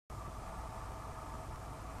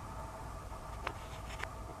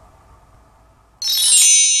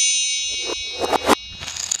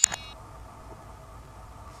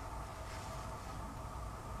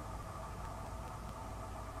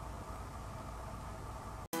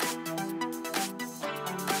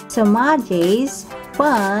hmyz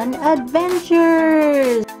Fun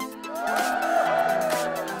Adventures!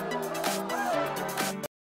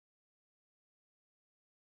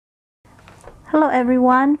 Hello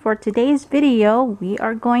everyone! For today's video, we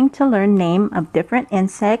are going to learn name of different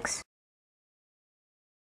insects.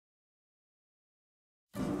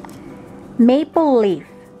 Maple leaf.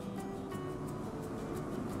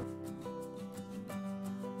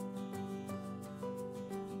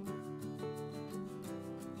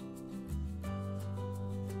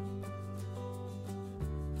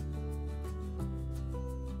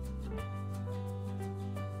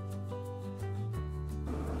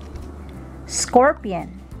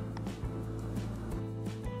 Scorpion.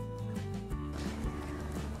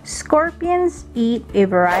 Scorpions eat a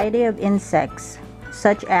variety of insects,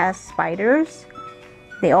 such as spiders.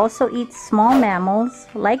 They also eat small mammals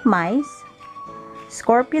like mice.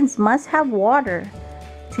 Scorpions must have water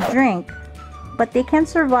to drink, but they can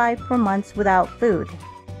survive for months without food.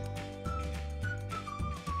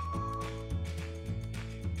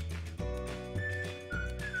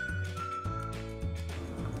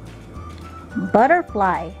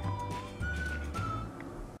 Butterfly.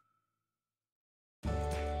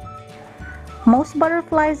 Most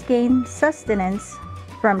butterflies gain sustenance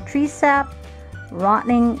from tree sap,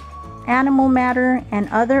 rotting animal matter, and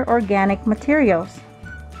other organic materials.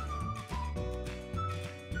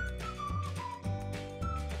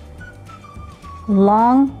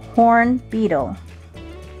 Longhorn beetle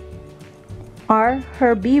are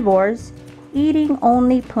herbivores eating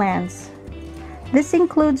only plants. This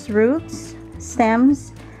includes roots,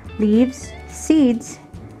 stems, leaves, seeds,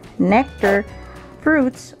 nectar,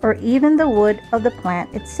 fruits, or even the wood of the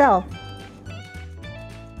plant itself.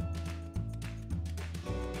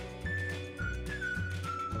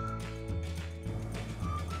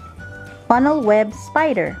 Funnel web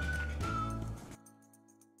spider.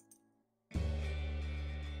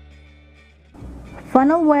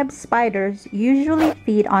 Funnel web spiders usually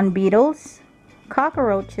feed on beetles,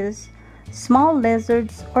 cockroaches, small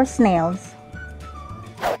lizards, or snails.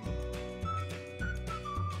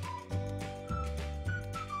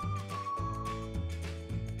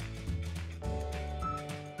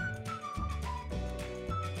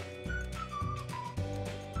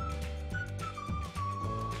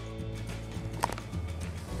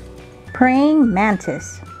 Praying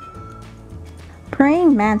mantis.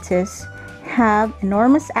 Praying mantis have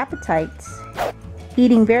enormous appetites,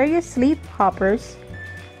 eating various leaf hoppers,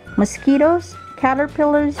 mosquitoes,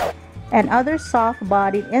 caterpillars, and other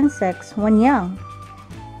soft-bodied insects when young.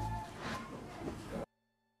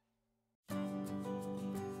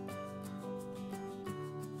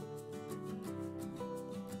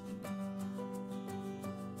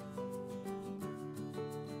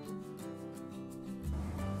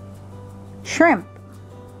 Shrimp.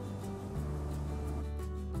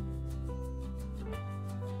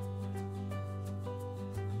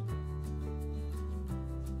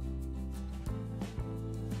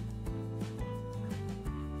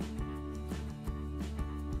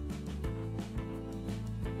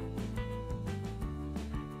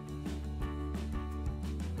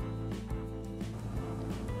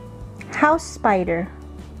 House spider.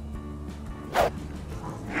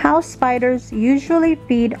 House spiders usually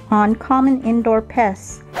feed on common indoor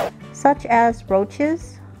pests such as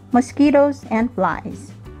roaches, mosquitoes, and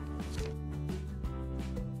flies.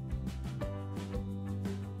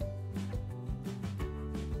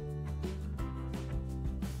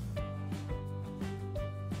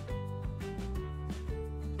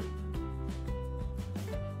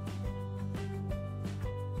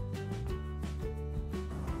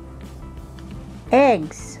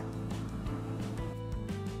 Eggs.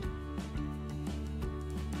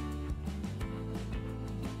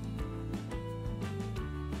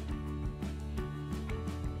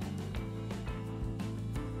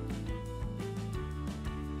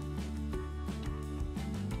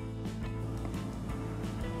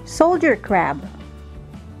 Soldier crab.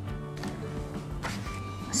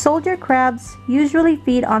 Soldier crabs usually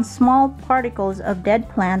feed on small particles of dead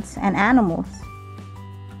plants and animals.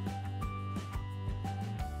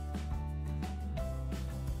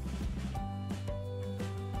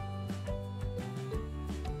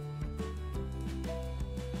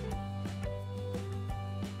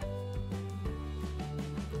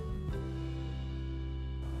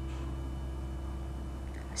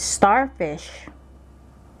 Starfish.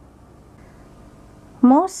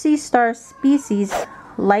 Most sea star species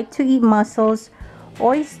like to eat mussels,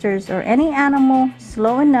 oysters, or any animal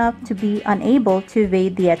slow enough to be unable to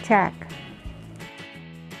evade the attack.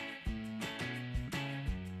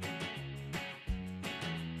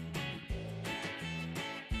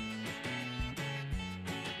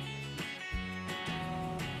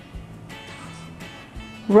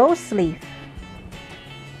 Rose leaf.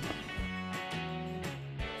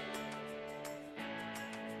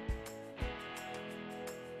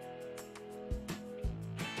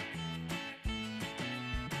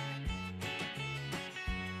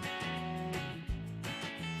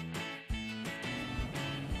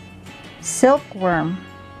 Silkworm.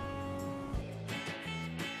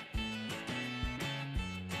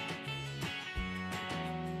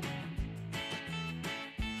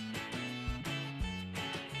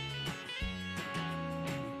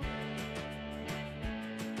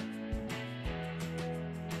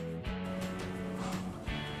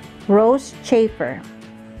 Rose chafer.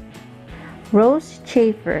 Rose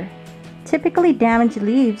chafer typically damage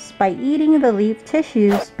leaves by eating the leaf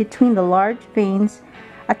tissues between the large veins,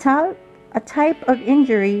 a type of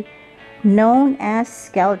injury known as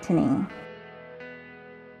skeletoning.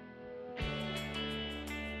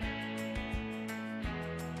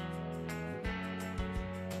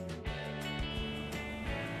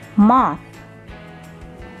 Moth.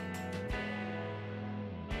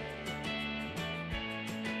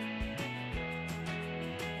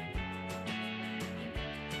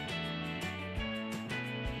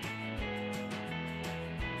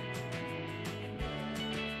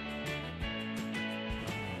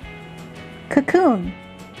 Cocoon.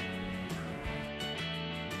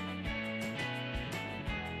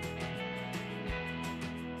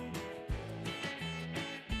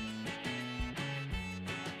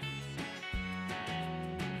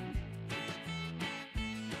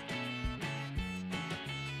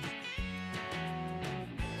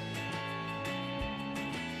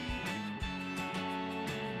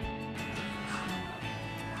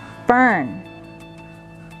 Fern.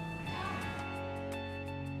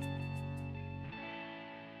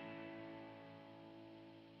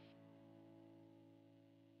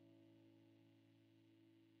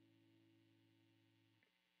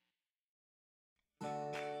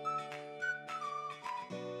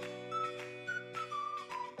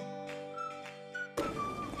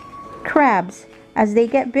 Crabs. As they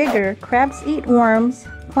get bigger, crabs eat worms,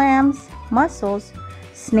 clams, mussels,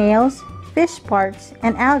 snails, fish parts,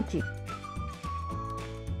 and algae.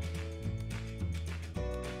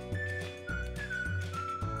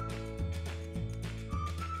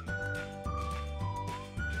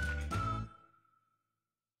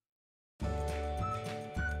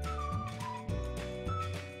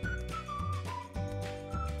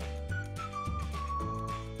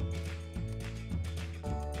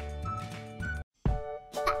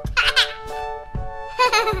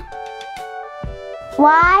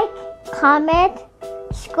 Like, comment,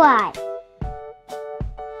 subscribe.